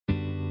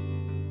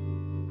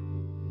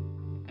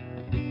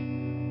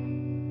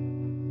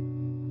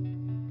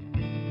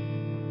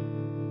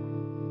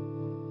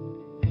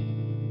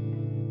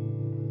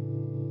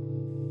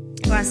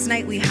last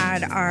night we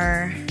had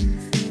our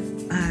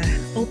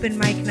open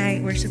mic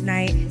night, worship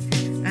night,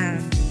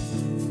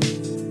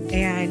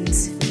 and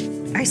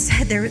I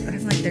said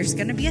there's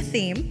going to be a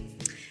theme,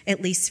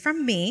 at least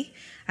from me.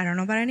 I don't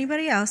know about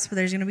anybody else, but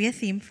there's going to be a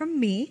theme from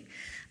me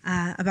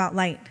about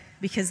light,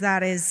 because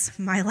that is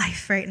my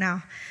life right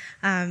now.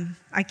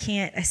 I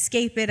can't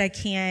escape it. I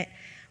can't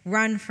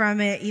run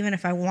from it, even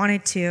if I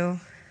wanted to.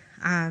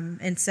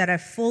 Instead,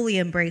 I've fully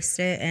embraced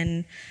it,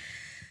 and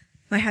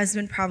my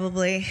husband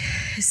probably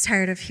is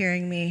tired of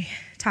hearing me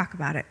talk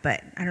about it,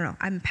 but I don't know.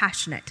 I'm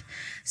passionate.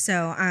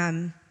 So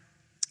I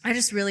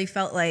just really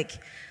felt like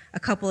a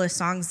couple of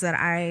songs that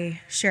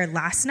I shared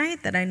last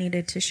night that I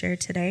needed to share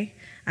today.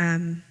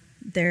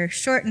 They're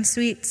short and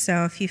sweet,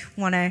 so if you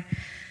want to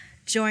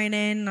join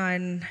in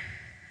on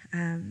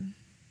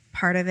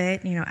part of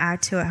it,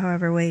 add to it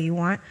however way you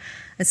want,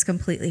 it's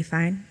completely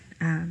fine.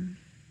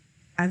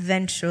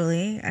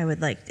 Eventually, I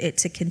would like it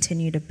to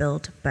continue to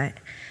build, but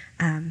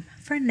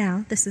for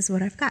now, this is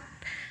what I've got.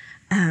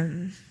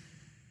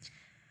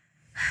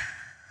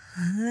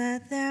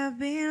 Let there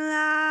be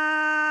light,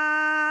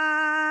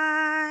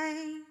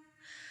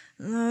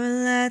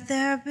 Lord, let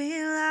there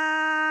be light.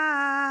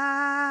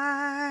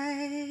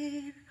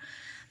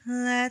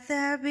 Let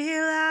there be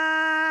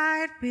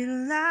light, be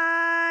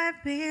light,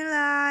 be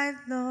light,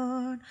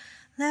 Lord.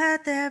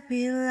 Let there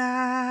be light.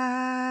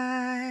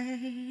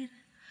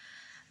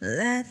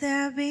 Let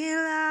there be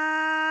light.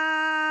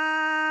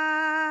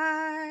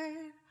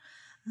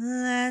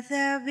 Let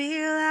there be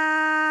light.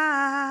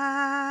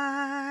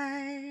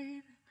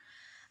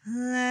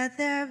 Let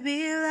there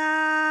be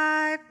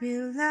light, be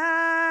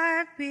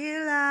light, be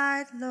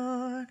light,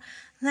 Lord.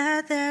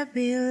 Let there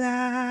be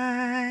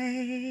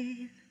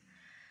light.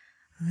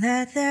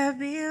 Let there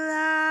be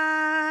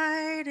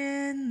light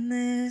in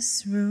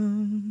this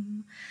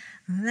room.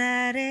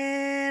 Let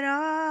it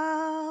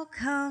all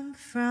come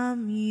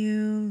from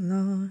you,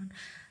 Lord.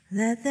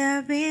 Let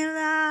there be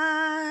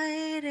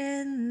light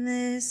in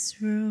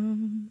this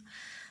room.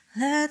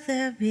 Let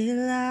there be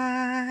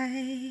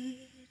light.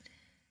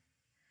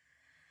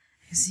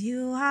 'Cause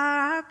you are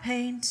our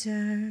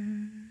painter,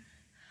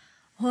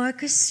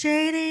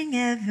 orchestrating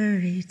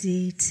every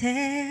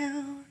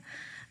detail.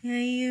 Yeah,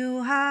 you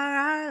are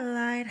our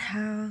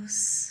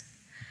lighthouse,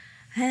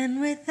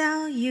 and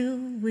without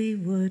you we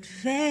would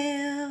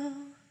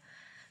fail.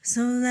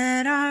 So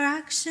let our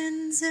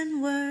actions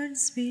and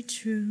words be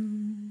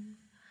true.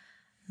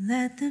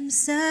 Let them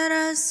set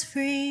us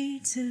free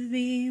to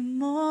be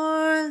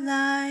more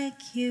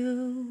like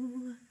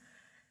you.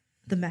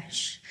 The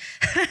Mesh.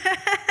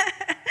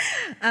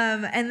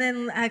 And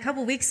then a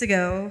couple weeks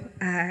ago,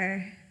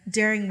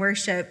 during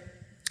worship,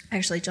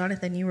 actually,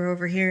 Jonathan, you were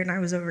over here and I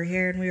was over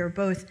here, and we were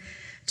both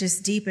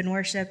just deep in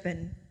worship.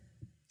 And,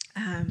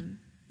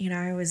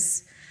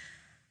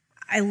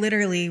 I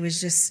literally was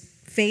just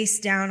face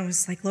down and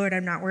was like, Lord,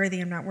 I'm not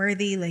worthy.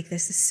 Like,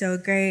 this is so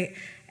great.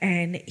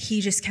 And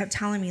he just kept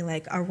telling me,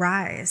 like,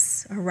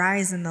 arise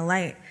in the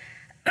light.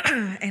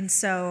 And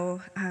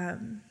so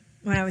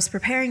when I was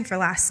preparing for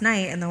last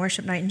night and the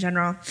worship night in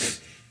general,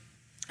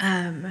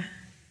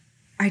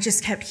 I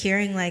just kept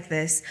hearing like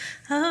this,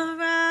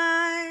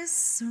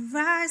 arise,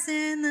 arise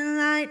in the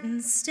light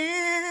and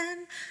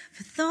stand.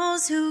 For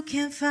those who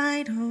can't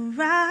fight,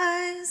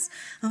 arise,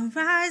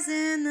 arise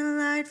in the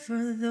light.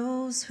 For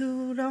those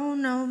who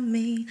don't know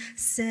me,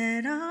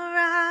 said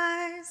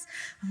arise,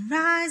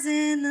 arise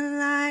in the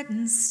light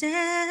and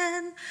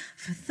stand.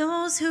 For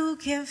those who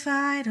can't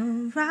fight,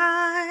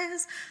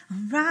 arise,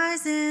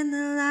 arise in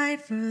the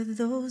light. For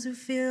those who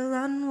feel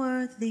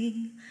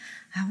unworthy,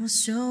 I will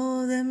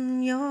show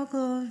them your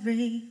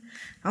glory.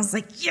 I was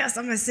like, yes,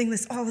 I'm going to sing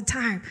this all the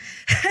time.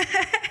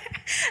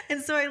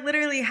 And so I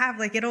literally have,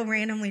 like, it'll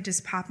randomly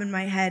just pop in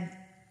my head,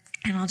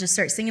 and I'll just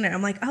start singing it.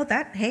 I'm like, oh,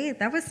 that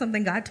was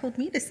something God told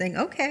me to sing.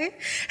 Okay.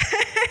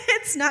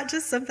 It's not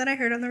just something I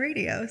heard on the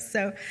radio.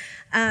 So,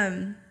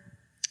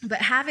 but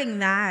having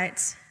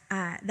that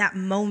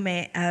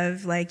moment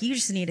of, like, you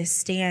just need to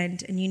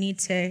stand and you need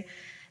to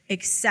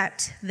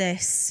accept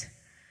this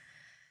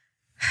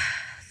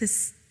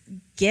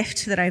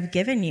gift that I've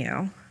given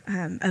you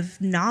of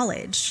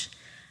knowledge.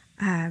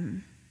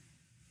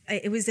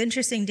 It was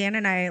interesting. Dan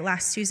and I,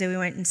 last Tuesday, we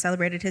went and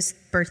celebrated his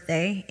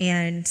birthday,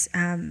 and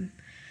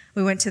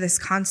we went to this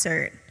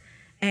concert,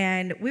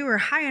 and we were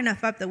high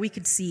enough up that we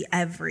could see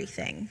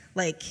everything.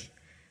 Like,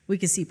 we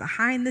could see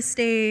behind the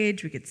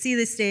stage, we could see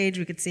the stage,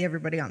 we could see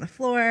everybody on the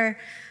floor,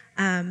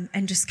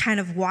 and just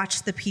kind of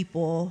watch the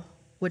people,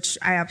 which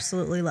I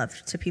absolutely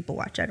love to people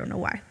watch. I don't know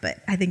why,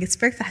 but I think it's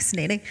very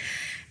fascinating.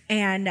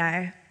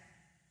 And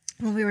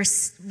when we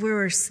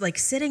were like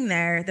sitting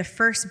there, the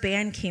first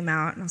band came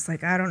out, and I was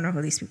like, I don't know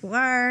who these people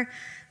are.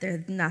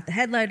 They're not the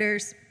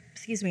headliners.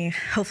 Excuse me.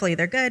 Hopefully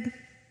they're good.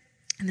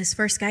 And this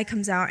first guy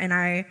comes out, and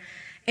I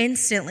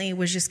instantly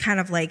was just kind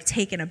of like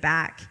taken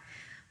aback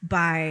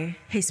by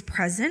his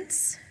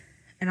presence.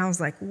 And I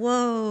was like,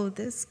 whoa,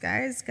 this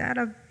guy's got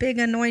a big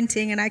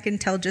anointing, and I can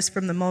tell just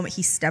from the moment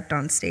he stepped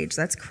on stage.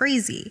 That's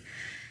crazy.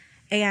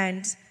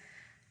 And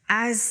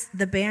as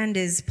the band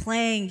is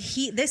playing,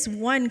 this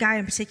one guy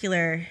in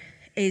particular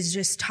is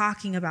just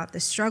talking about the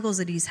struggles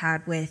that he's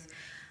had with,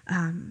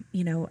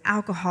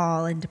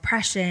 alcohol and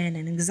depression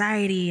and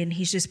anxiety, and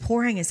he's just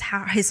pouring his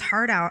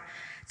heart out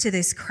to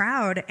this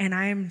crowd, and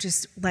I'm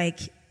just like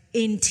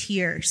in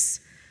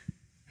tears.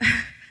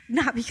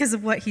 Not because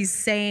of what he's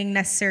saying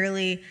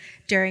necessarily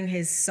during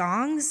his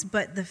songs,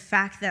 but the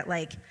fact that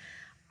like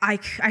I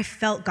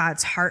felt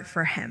God's heart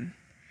for him.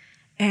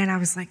 And I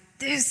was like,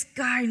 this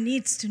guy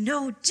needs to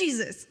know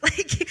Jesus.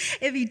 Like,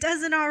 if he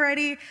doesn't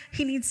already,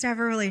 he needs to have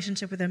a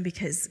relationship with him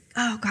because,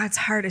 God's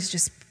heart is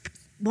just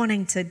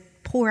wanting to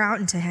pour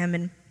out into him.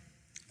 And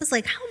I was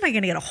like, how am I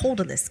going to get a hold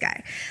of this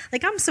guy?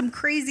 Like, I'm some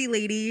crazy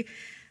lady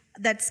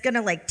that's going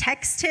to like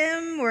text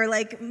him or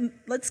like,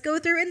 let's go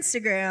through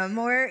Instagram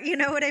or, you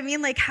know what I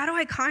mean? Like, how do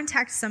I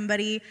contact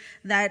somebody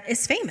that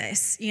is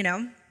famous,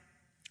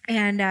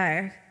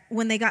 And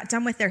when they got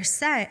done with their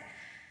set,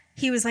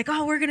 he was like,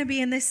 we're going to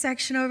be in this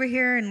section over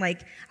here. And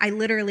like, I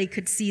literally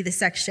could see the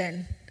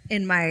section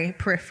in my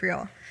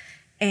peripheral.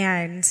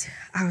 And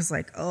I was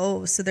like,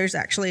 so there's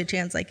actually a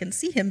chance I can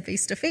see him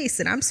face to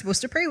face and I'm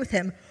supposed to pray with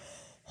him.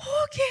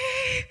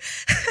 Okay.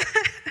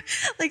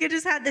 Like, I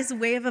just had this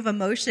wave of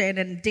emotion,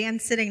 and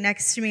Dan's sitting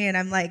next to me, and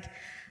I'm like,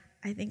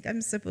 I think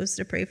I'm supposed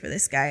to pray for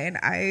this guy. And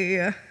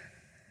I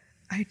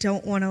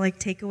don't want to like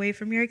take away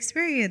from your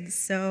experience.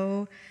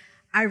 So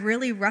I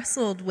really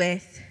wrestled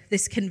with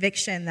this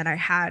conviction that I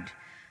had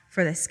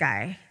for this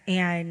guy.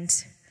 And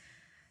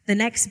the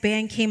next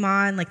band came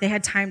on, like they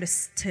had time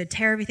to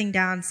tear everything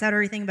down, set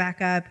everything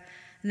back up.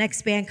 The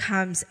next band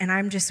comes, and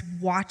I'm just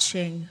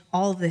watching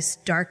all this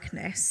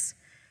darkness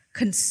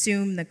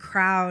consume the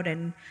crowd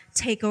and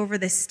take over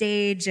the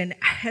stage. And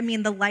I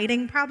mean, the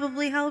lighting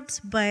probably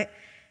helped, but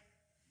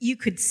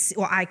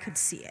I could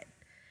see it.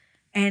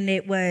 And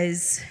it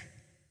was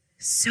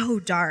so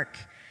dark.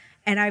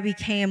 And I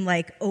became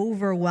like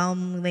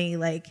overwhelmingly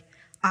like,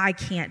 I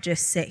can't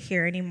just sit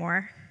here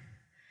anymore.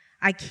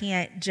 I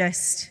can't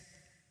just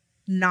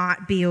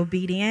not be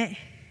obedient.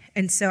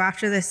 And so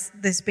after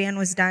this band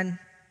was done,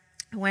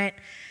 I went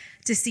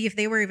to see if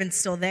they were even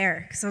still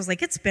there. Because I was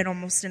like, it's been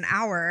almost an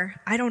hour.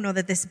 I don't know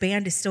that this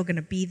band is still going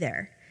to be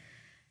there.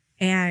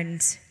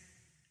 And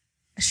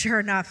sure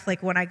enough,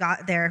 like when I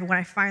got there, when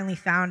I finally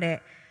found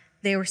it,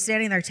 they were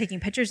standing there taking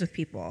pictures with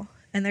people.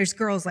 And there's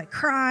girls like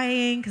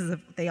crying because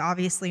they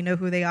obviously know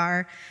who they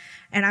are.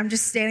 And I'm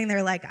just standing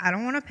there like, I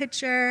don't want a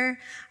picture.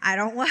 I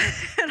don't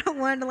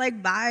want to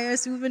like buy a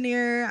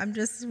souvenir. I'm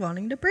just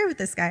wanting to pray with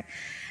this guy.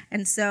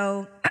 And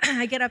so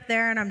I get up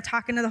there and I'm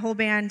talking to the whole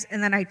band.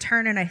 And then I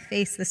turn and I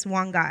face this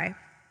one guy.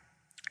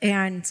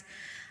 And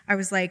I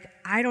was like,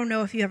 I don't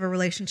know if you have a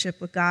relationship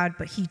with God,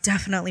 but he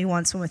definitely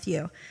wants one with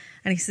you.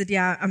 And he said,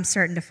 yeah, I'm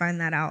starting to find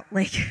that out.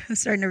 Like, I'm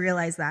starting to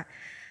realize that.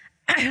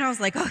 And I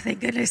was like, thank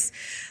goodness.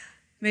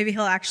 Maybe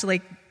he'll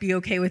actually be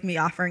okay with me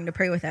offering to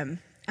pray with him.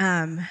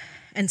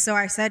 And so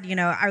I said,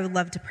 I would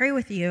love to pray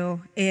with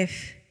you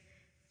if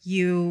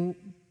you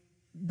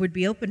would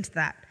be open to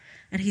that.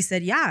 And he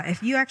said, yeah,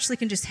 if you actually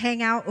can just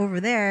hang out over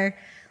there,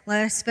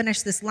 let us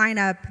finish this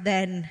lineup,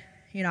 then,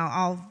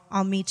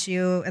 I'll meet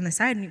you on the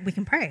side and we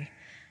can pray.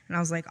 And I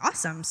was like,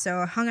 awesome. So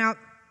I hung out.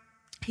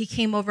 He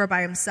came over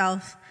by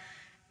himself,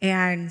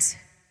 and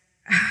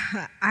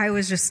I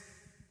was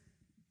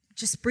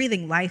just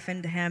breathing life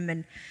into him.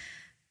 And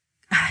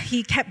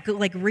he kept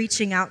like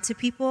reaching out to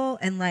people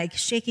and like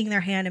shaking their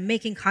hand and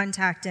making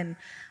contact. And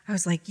I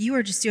was like, you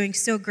are just doing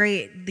so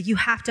great. You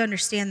have to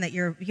understand that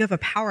you have a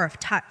power of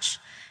touch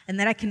and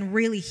that I can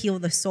really heal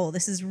the soul.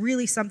 This is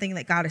really something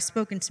that God has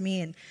spoken to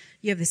me, and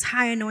you have this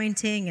high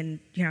anointing and,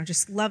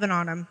 just loving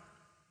on him.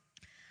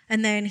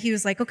 And then he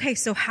was like, okay,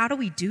 so how do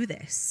we do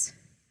this?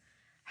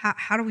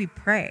 How do we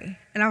pray?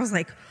 And I was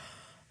like,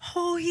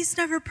 he's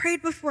never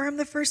prayed before. I'm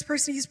the first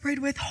person he's prayed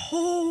with.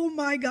 Oh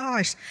my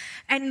gosh.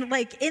 And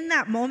like in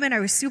that moment, I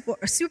was super,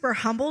 super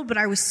humbled, but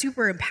I was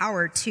super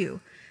empowered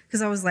too.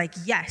 Because I was like,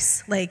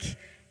 yes, like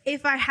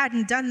if I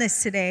hadn't done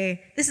this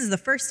today, this is the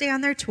first day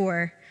on their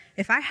tour.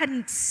 If I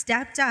hadn't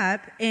stepped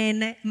up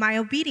in my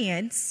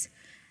obedience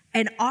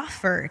and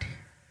offered,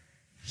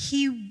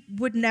 he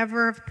would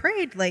never have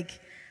prayed. Like,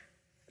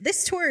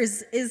 this tour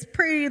is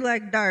pretty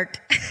like dark.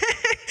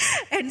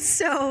 And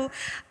so,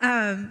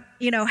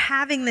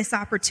 having this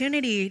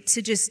opportunity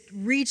to just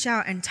reach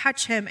out and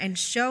touch him and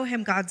show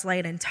him God's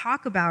light and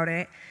talk about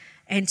it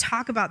and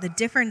talk about the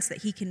difference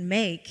that he can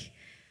make,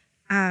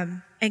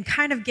 and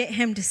kind of get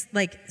him to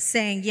like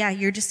saying, yeah,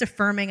 you're just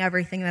affirming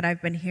everything that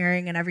I've been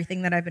hearing and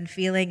everything that I've been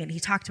feeling. And he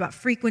talked about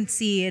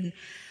frequency and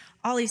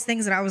all these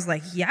things that I was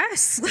like,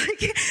 yes, like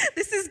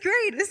this is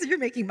great. You're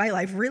making my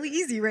life really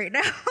easy right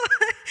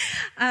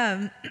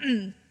now.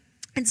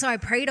 And so I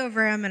prayed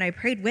over him and I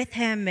prayed with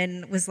him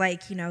and was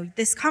like,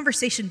 this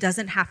conversation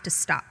doesn't have to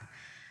stop.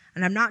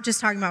 And I'm not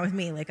just talking about with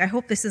me. Like, I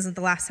hope this isn't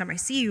the last time I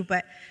see you,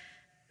 but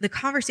the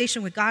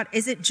conversation with God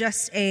isn't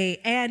just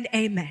and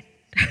amen.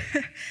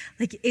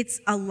 Like, it's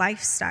a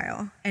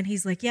lifestyle. And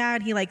he's like, yeah.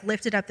 And he like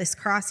lifted up this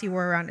cross he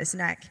wore around his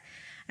neck.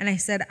 And I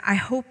said, I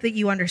hope that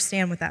you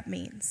understand what that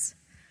means.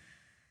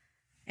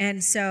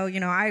 And so,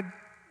 I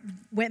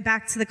went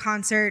back to the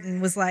concert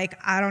and was like,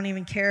 I don't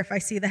even care if I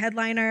see the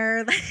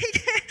headliner.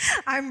 Like,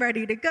 I'm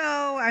ready to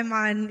go. I'm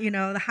on,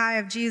 the high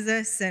of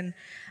Jesus. And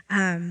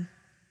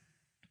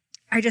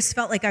I just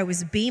felt like I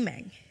was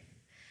beaming.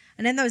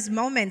 And in those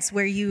moments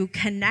where you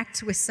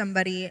connect with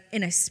somebody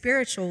in a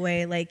spiritual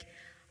way, like,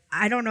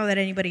 I don't know that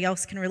anybody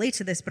else can relate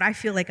to this, but I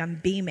feel like I'm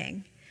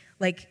beaming.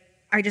 Like,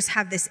 I just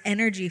have this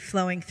energy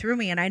flowing through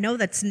me. And I know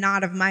that's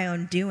not of my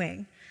own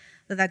doing,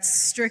 but that's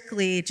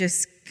strictly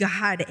just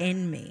God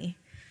in me.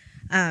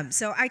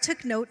 So I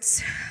took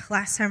notes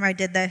last time I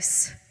did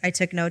this. I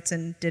took notes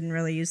and didn't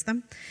really use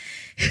them.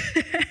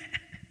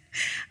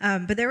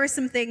 But there were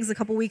some things a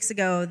couple weeks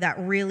ago that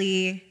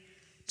really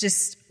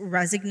just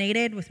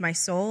resonated with my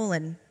soul.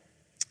 And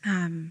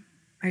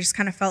I just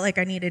kind of felt like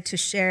I needed to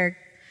share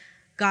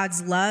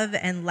God's love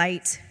and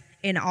light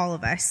in all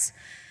of us.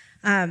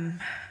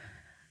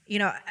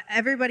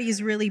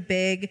 Everybody's really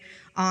big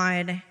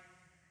on,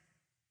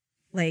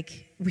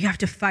 like, we have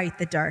to fight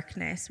the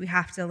darkness. We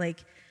have to,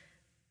 like,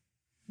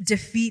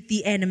 defeat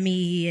the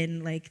enemy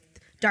and, like,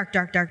 dark.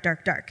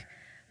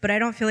 But I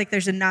don't feel like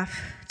there's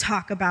enough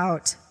talk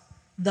about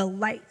the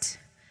light.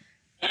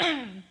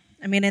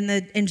 I mean,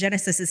 in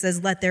Genesis, it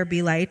says, let there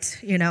be light,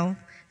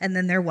 and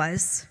then there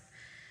was.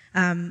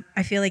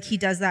 I feel like he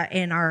does that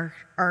in our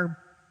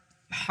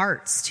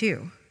hearts,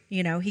 too.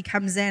 He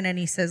comes in and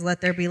he says,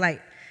 let there be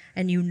light.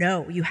 And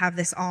you have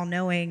this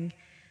all-knowing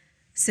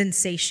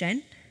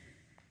sensation.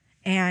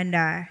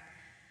 And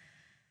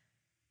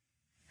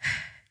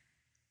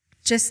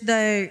just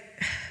the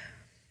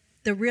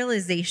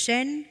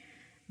realization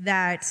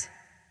that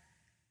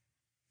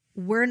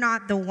we're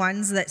not the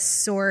ones that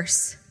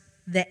source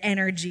the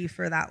energy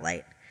for that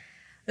light.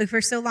 Like,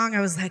 for so long,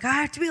 I was like, I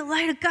have to be a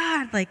light of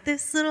God, like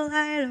this little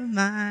light of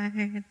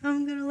mine,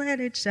 I'm going to let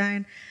it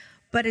shine.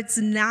 But it's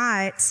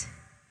not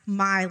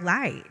my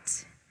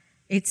light.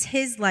 It's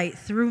his light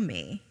through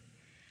me.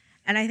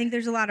 And I think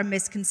there's a lot of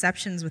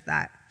misconceptions with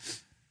that.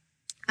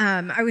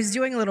 I was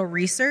doing a little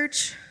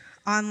research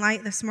on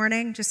light this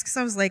morning, just because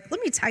I was like,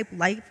 let me type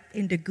light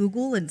into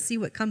Google and see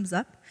what comes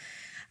up.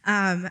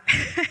 And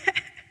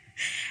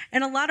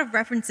a lot of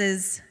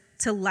references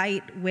to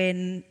light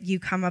when you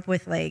come up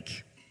with,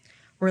 like,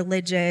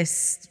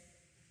 religious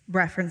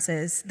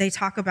references. They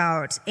talk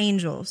about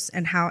angels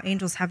and how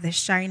angels have this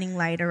shining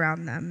light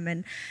around them,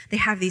 and they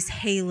have these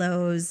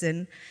halos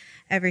and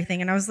everything.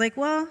 And I was like,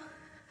 well,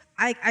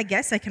 I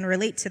guess I can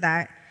relate to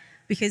that,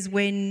 because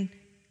when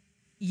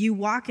you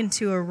walk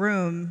into a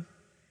room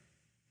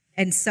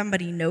and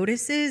somebody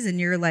notices and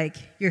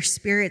your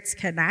spirits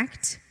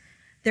connect,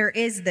 there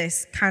is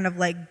this kind of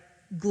like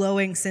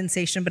glowing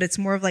sensation, but it's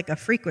more of like a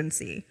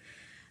frequency.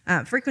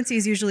 Frequency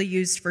is usually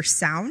used for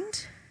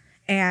sound,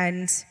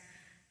 and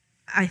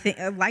I think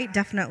light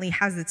definitely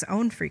has its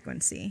own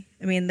frequency.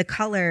 I mean, the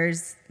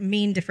colors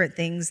mean different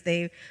things.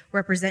 They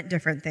represent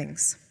different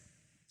things.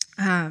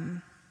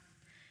 And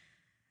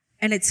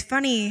it's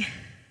funny,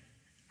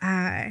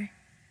 it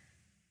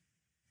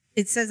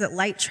says that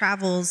light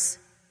travels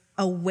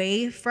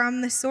away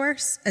from the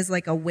source as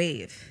like a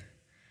wave,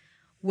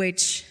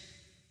 which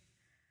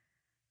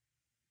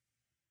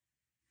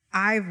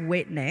I've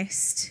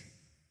witnessed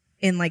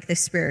in like the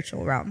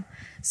spiritual realm.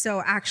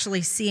 So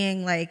actually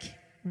seeing, like,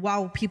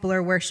 while people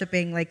are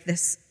worshiping, like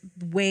this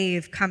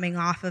wave coming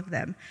off of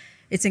them,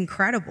 it's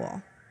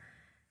incredible.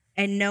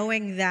 And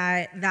knowing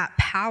that that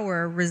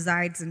power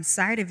resides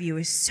inside of you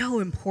is so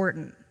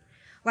important.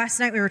 Last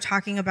night we were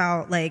talking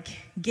about, like,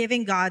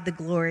 giving God the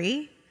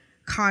glory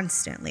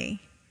constantly,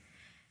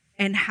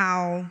 and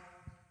how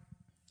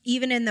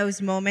even in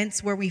those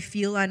moments where we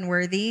feel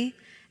unworthy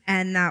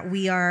and that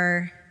we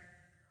are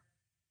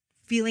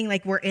feeling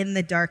like we're in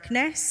the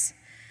darkness,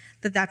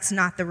 that's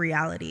not the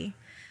reality.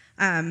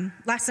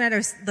 Last night, I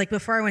was like,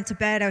 before I went to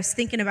bed, I was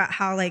thinking about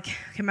how, like,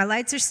 okay, my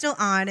lights are still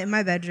on in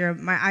my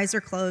bedroom, my eyes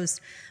are closed,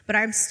 but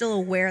I'm still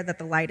aware that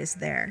the light is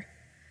there.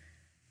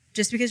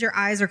 Just because your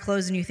eyes are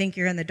closed and you think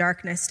you're in the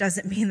darkness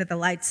doesn't mean that the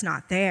light's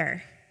not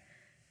there.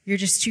 You're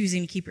just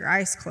choosing to keep your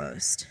eyes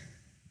closed.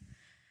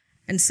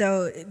 And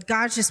so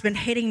God's just been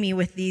hitting me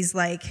with these,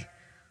 like,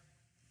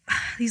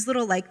 these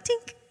little, like,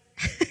 tink,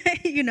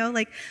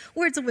 like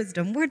words of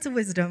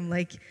wisdom,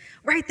 like,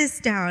 write this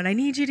down. I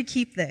need you to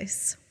keep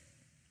this.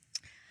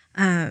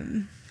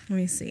 Let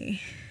me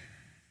see.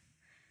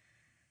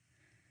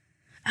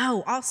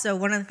 Oh, also,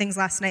 one of the things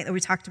last night that we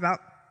talked about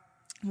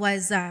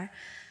was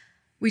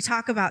we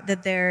talk about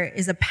that there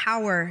is a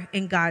power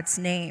in God's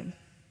name.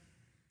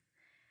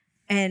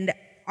 And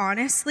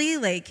honestly,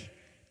 like,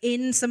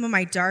 in some of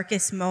my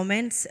darkest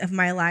moments of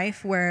my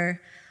life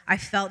where I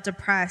felt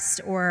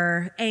depressed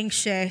or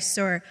anxious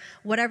or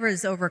whatever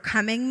is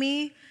overcoming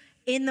me,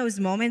 in those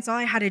moments, all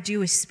I had to do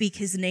was speak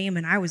his name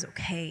and I was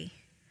okay.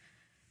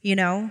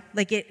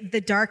 Like,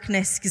 the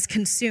darkness is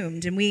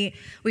consumed. And we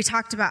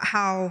talked about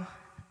how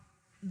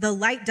the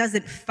light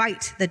doesn't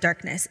fight the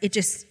darkness. It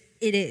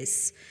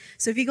is.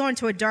 So if you go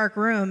into a dark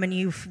room and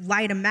you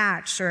light a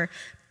match or,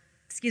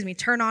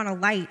 turn on a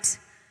light,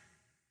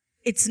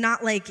 it's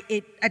not like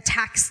it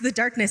attacks the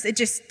darkness. It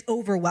just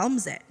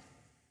overwhelms it.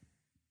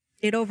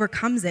 It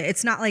overcomes it.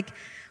 It's not like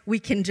we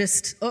can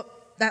just, oh,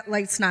 that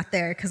light's not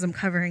there because I'm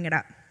covering it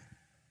up.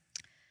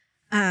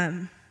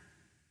 And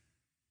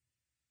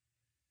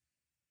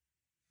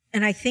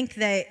I think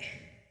that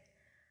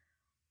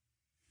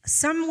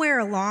somewhere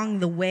along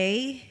the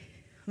way,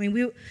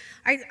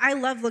 I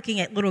love looking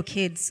at little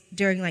kids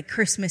during like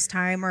Christmas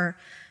time, or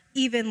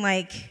even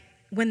like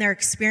when they're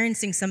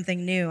experiencing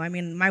something new. I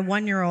mean, my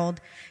 1-year-old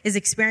is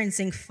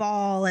experiencing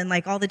fall and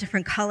like all the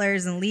different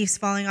colors and leaves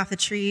falling off the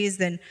trees,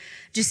 and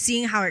just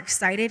seeing how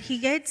excited he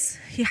gets.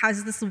 He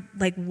has this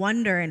like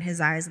wonder in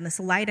his eyes and this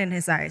light in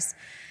his eyes.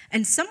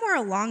 And somewhere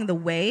along the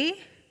way,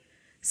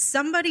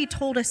 somebody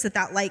told us that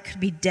that light could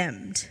be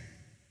dimmed.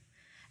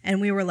 And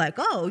we were like,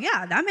 oh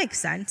yeah, that makes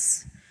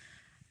sense.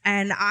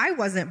 And I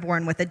wasn't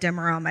born with a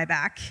dimmer on my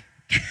back.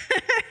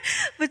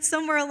 But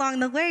somewhere along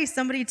the way,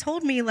 somebody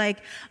told me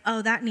like,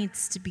 oh, that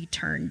needs to be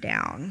turned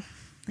down.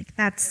 Like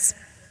that's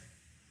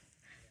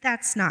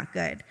not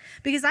good.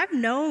 Because I've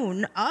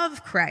known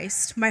of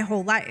Christ my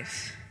whole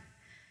life.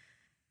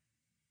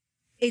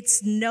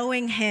 It's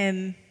knowing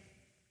him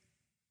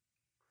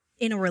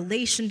in a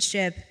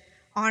relationship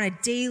on a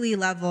daily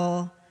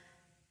level,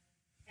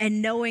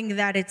 and knowing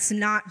that it's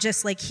not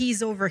just like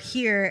he's over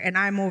here and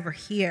I'm over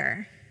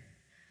here,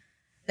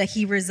 that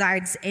he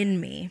resides in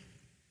me.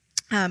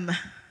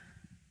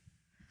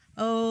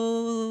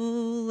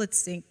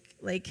 Let's think,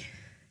 like,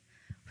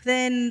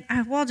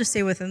 I'll just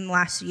say within the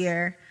last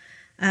year,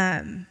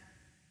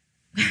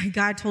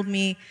 God told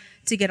me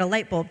to get a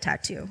light bulb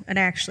tattoo, and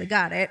I actually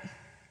got it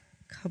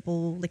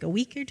a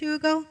week or two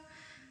ago.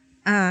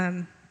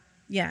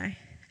 Yeah.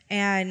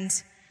 And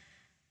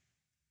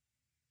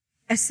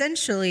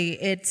essentially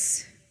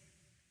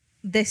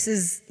this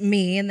is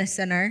me in the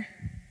center,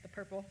 the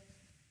purple,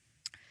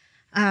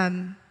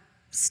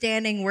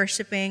 standing,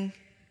 worshiping.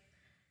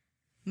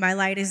 My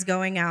light is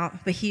going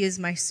out, but he is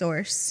my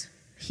source.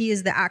 He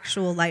is the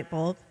actual light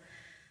bulb.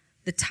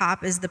 The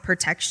top is the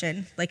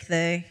protection, like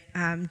the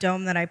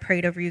dome that I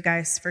prayed over you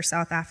guys for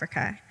South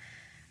Africa.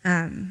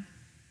 And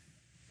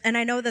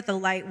I know that the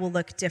light will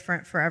look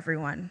different for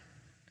everyone.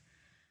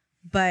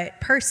 But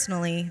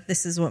personally,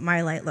 this is what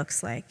my light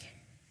looks like.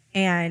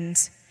 And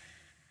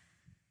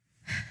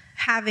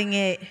having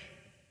it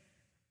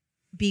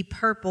be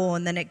purple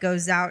and then it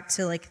goes out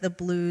to like the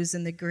blues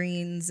and the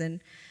greens and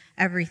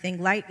everything,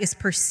 light is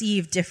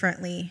perceived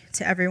differently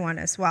to everyone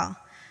as well.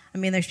 I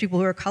mean, there's people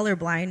who are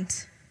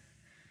colorblind.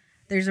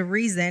 There's a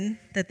reason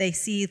that they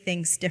see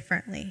things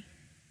differently.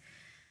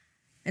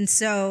 And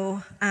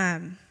so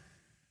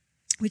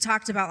we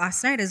talked about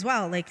last night as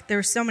well, like there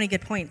were so many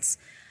good points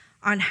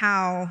on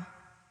how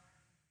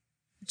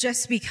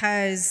just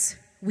because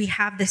we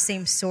have the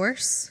same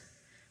source,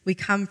 we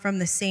come from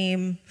the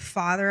same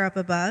Father up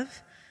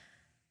above,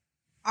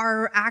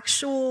 our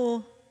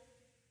actual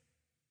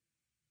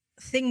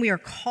thing we are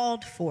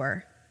called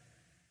for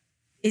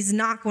is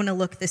not going to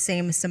look the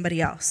same as somebody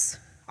else.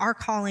 Our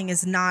calling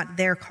is not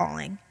their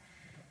calling.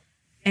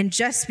 And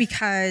just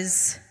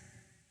because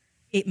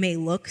it may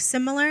look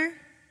similar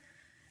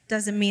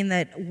doesn't mean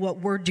that what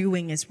we're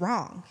doing is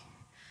wrong.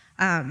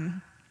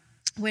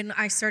 When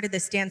I started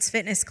this dance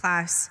fitness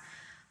class,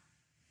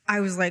 I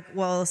was like,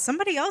 well,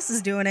 somebody else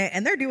is doing it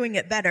and they're doing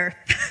it better.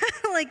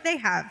 Like they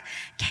have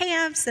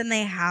camps and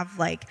they have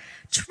like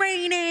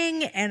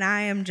training, and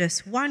I am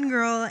just one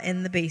girl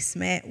in the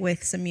basement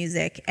with some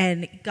music.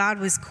 And God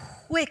was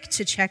quick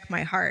to check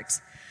my heart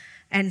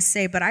and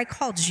say, but I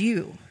called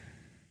you,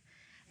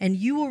 and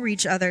you will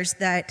reach others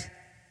that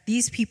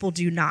these people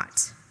do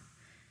not.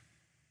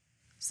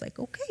 It's like,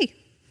 okay,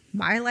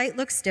 my light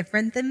looks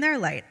different than their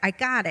light. I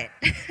got it.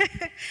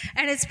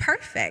 And it's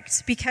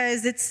perfect,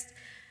 because it's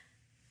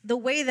the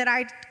way that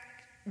I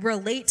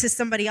relate to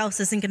somebody else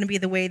isn't going to be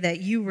the way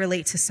that you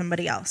relate to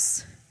somebody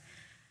else.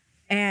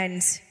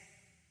 And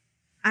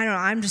I don't know,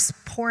 I'm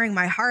just pouring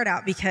my heart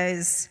out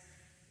because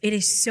it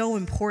is so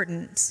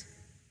important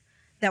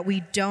that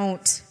we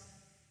don't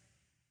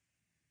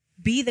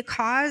be the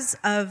cause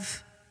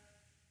of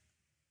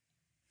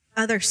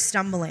others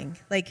stumbling.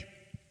 Like,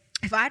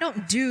 if I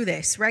don't do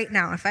this right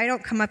now, if I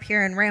don't come up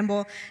here and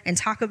ramble and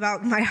talk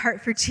about my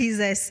heart for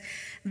Jesus,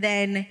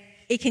 then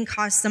it can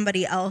cause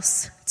somebody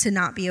else to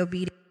not be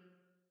obedient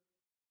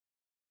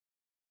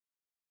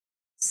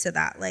to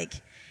that. Like,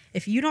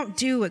 if you don't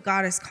do what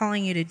God is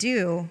calling you to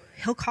do,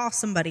 he'll call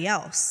somebody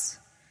else.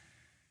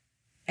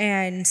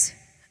 And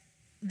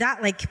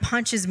that like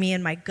punches me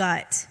in my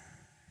gut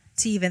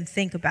to even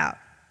think about.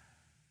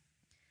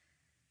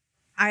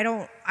 I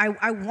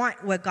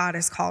want what God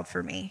has called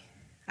for me.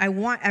 I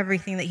want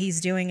everything that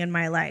he's doing in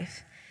my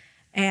life.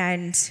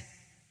 And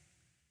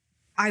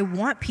I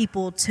want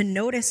people to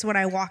notice when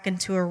I walk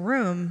into a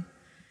room,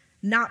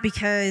 not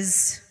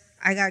because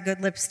I got good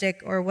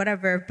lipstick or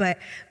whatever, but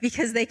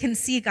because they can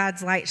see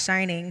God's light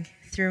shining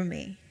through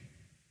me.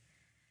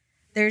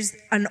 There's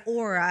an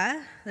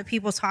aura that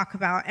people talk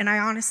about, and I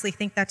honestly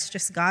think that's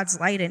just God's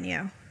light in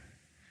you.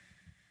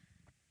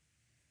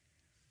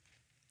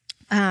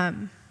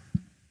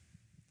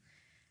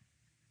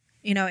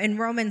 In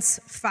Romans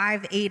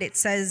 5:8, it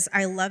says,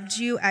 I loved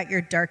you at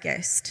your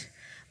darkest.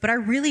 But I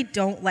really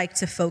don't like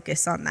to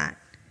focus on that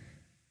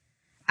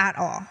at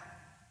all.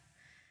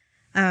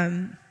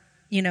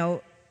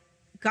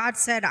 God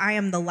said, I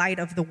am the light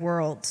of the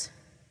world.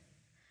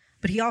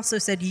 But he also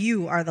said,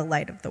 you are the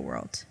light of the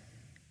world.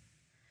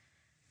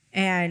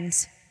 And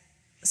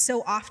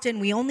so often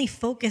we only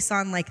focus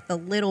on like the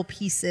little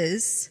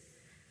pieces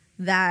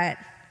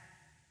that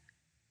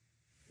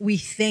we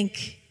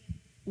think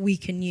we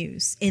can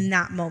use in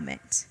that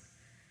moment.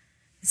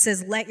 It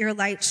says, let your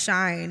light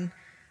shine.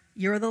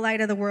 You're the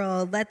light of the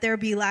world. Let there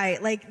be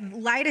light. Like,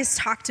 light is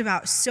talked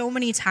about so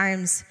many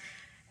times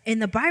in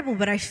the Bible,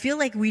 but I feel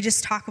like we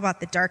just talk about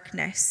the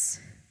darkness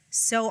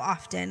so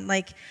often.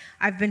 Like,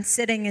 I've been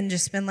sitting and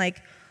just been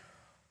like,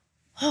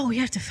 oh, we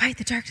have to fight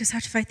the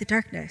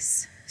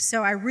darkness.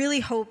 So I really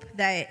hope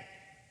that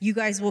you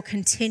guys will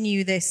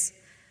continue this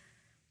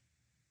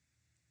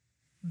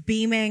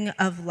beaming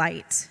of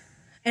light.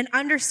 And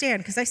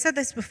understand, because I said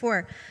this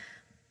before,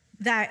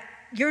 that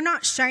you're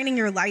not shining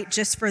your light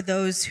just for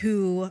those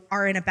who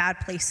are in a bad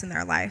place in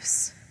their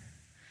lives.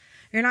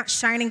 You're not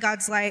shining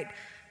God's light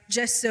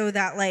just so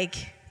that like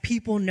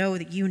people know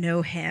that you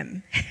know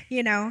him.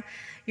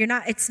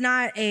 It's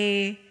not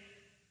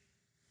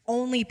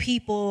only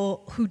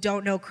people who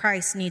don't know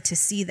Christ need to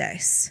see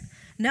this.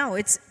 No,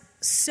 it's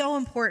so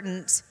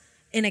important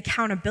in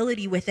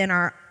accountability within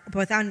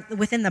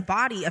the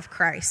body of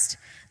Christ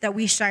that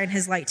we shine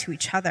his light to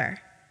each other.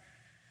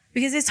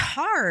 Because it's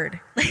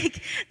hard.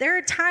 Like, there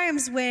are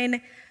times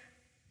when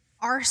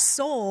our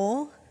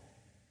soul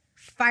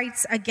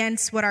fights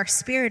against what our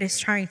spirit is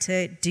trying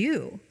to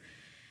do.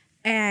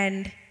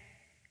 And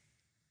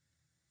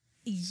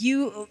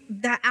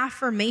that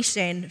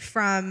affirmation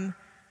from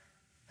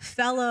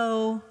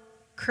fellow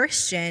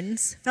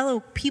Christians,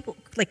 fellow people,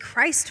 like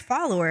Christ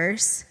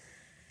followers,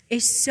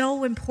 is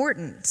so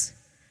important.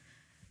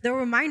 The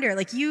reminder,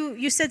 like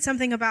you said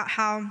something about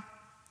how,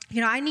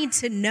 I need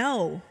to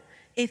know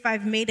if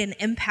I've made an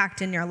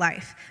impact in your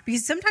life.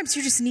 Because sometimes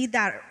you just need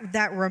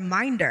that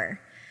reminder.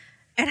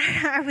 And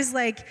I was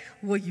like,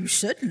 well, you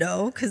should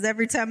know, because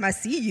every time I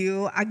see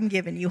you, I'm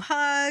giving you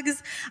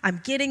hugs, I'm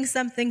getting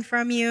something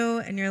from you.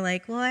 And you're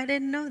like, well, I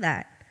didn't know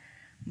that.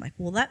 I'm like,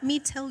 well, let me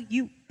tell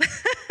you.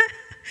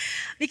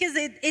 Because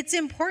it's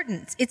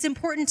important. It's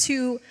important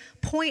to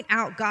point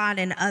out God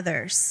in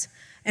others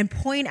and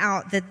point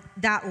out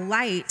that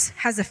light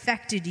has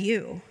affected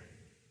you.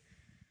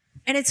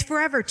 And it's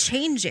forever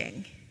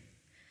changing.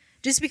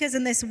 Just because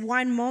in this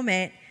one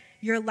moment,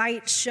 your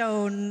light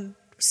shone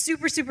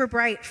super, super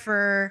bright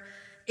for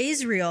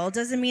Israel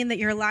doesn't mean that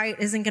your light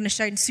isn't going to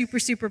shine super,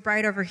 super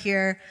bright over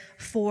here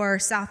for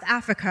South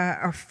Africa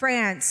or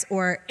France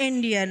or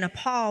India,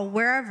 Nepal,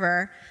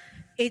 wherever.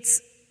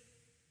 It's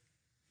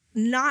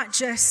not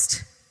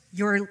just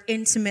your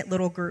intimate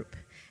little group.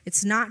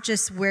 It's not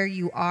just where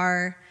you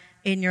are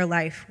in your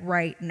life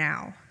right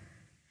now.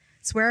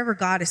 It's wherever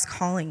God is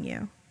calling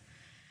you.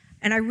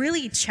 And I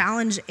really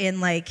challenge and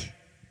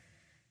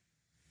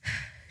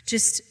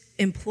just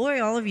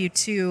implore all of you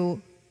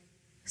to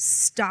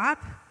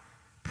stop,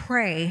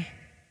 pray,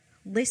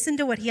 listen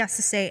to what he has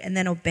to say, and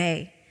then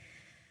obey.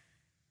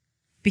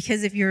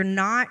 Because if you're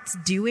not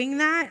doing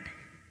that,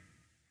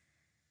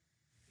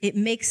 it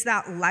makes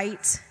that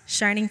light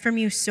shining from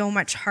you so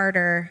much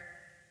harder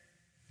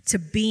to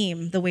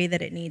beam the way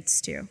that it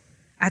needs to,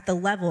 at the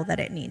level that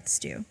it needs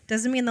to.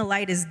 Doesn't mean the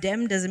light is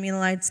dim, doesn't mean the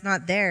light's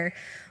not there,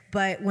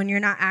 but when you're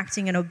not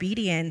acting in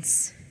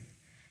obedience,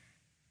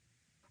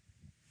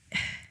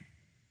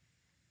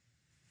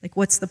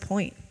 what's the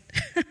point?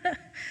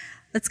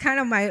 That's kind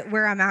of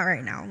where I'm at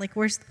right now.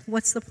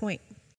 What's the point?